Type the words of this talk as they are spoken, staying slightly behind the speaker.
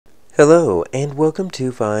Hello and welcome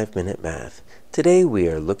to 5-Minute Math. Today we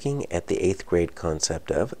are looking at the 8th grade concept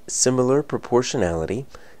of similar proportionality.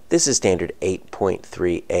 This is standard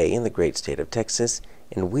 8.3a in the great state of Texas,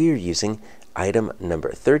 and we are using item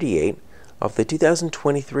number 38 of the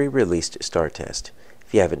 2023 released STAAR test.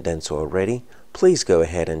 If you haven't done so already, please go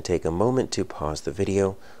ahead and take a moment to pause the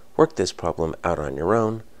video, work this problem out on your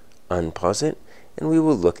own, unpause it, and we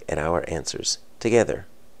will look at our answers together.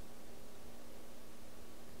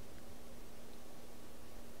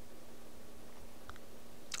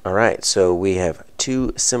 Alright, so we have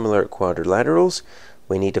two similar quadrilaterals.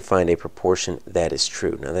 We need to find a proportion that is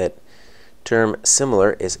true. Now that term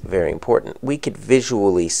similar is very important. We could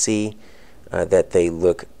visually see that they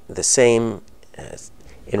look the same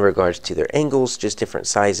in regards to their angles, just different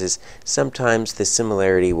sizes. Sometimes the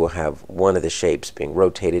similarity will have one of the shapes being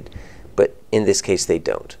rotated, but in this case they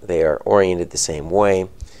don't. They are oriented the same way.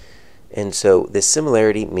 And so this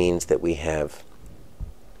similarity means that we have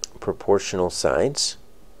proportional sides.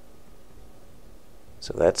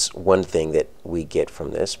 So that's one thing that we get from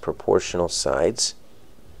this, proportional sides.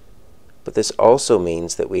 But this also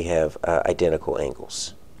means that we have identical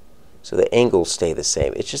angles. So the angles stay the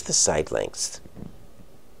same. It's just the side lengths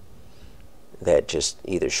that just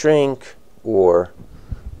either shrink or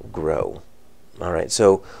grow. All right,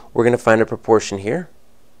 so we're going to find a proportion here,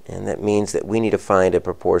 and that means that we need to find a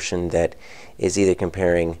proportion that is either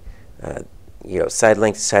comparing side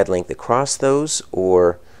length to side length across those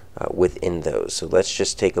or within those. So let's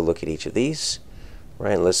just take a look at each of these.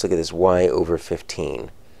 Right, let's look at this y over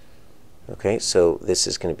 15. Okay, so this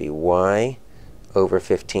is going to be y over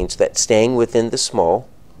 15. So that's staying within the small,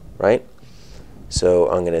 right? So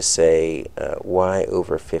I'm going to say y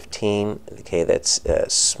over 15. Okay, that's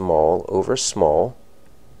small over small.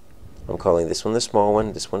 I'm calling this one the small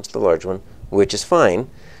one, this one's the large one, which is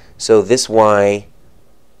fine. So this y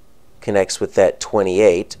connects with that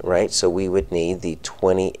 28, right? So we would need the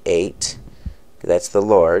 28, that's the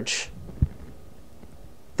large.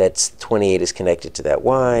 That's 28 is connected to that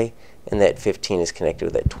y, and that 15 is connected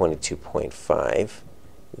with that 22.5.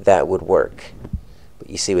 That would work. But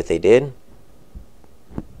you see what they did?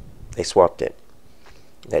 They swapped it.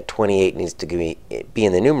 That 28 needs to be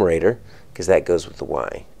in the numerator because that goes with the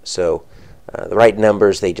y. So the right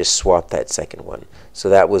numbers, they just swapped that second one. So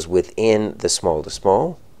that was within the small to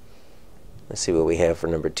small. Let's see what we have for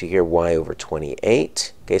number 2 here, y over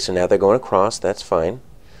 28. Okay, so now they're going across, that's fine.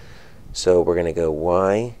 So we're going to go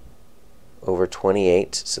y over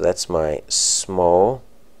 28. So that's my small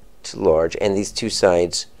to large. And these two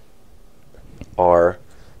sides are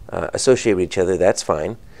associated with each other, that's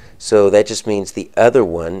fine. So that just means the other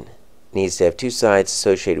one needs to have two sides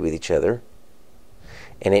associated with each other.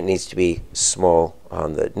 And it needs to be small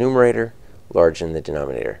on the numerator, large in the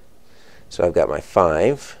denominator. So I've got my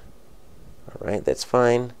 5. All right, that's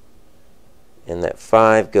fine. And that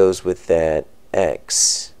 5 goes with that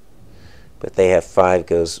x. But they have 5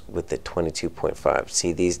 goes with the 22.5.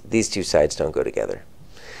 See, these two sides don't go together.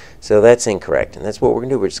 So that's incorrect. And that's what we're going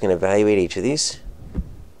to do. We're just going to evaluate each of these.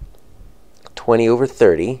 20 over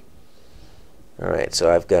 30. All right,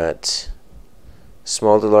 so I've got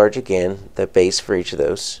small to large again, the base for each of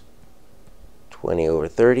those. 20 over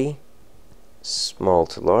 30, small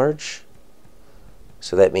to large.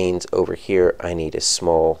 So that means over here I need a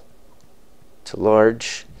small to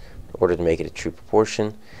large in order to make it a true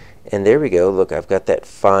proportion. And there we go. Look, I've got that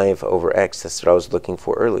 5 over x. That's what I was looking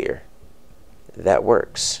for earlier. That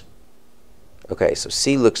works. Okay, so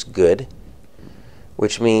C looks good,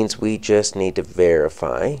 which means we just need to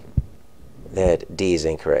verify that D is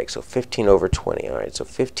incorrect. So 15 over 20. All right, so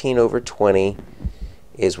 15 over 20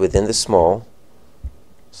 is within the small.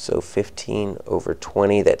 So 15 over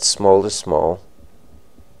 20, that's small to small,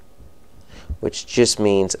 which just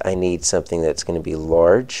means I need something that's going to be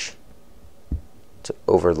large to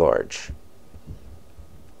over large.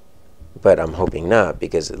 But I'm hoping not,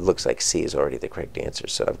 because it looks like C is already the correct answer.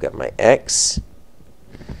 So I've got my x,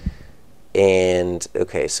 and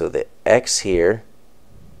okay, so the x here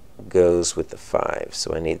goes with the 5.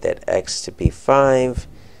 So I need that x to be 5,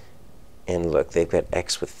 and look, they've got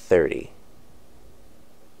x with 30.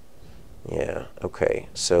 Yeah, okay,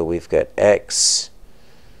 so we've got x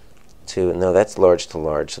to, no, that's large to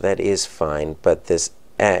large, so that is fine, but this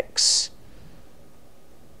x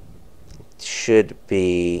should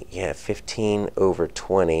be, yeah, 15 over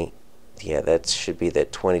 20. Yeah, that should be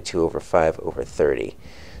that 22 over 5 over 30.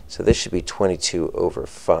 So this should be 22 over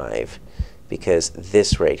 5, because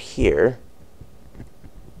this right here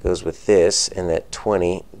goes with this, and that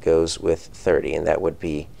 20 goes with 30, and that would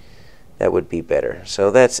be better.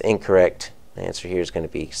 So that's incorrect. The answer here is going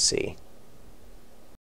to be C.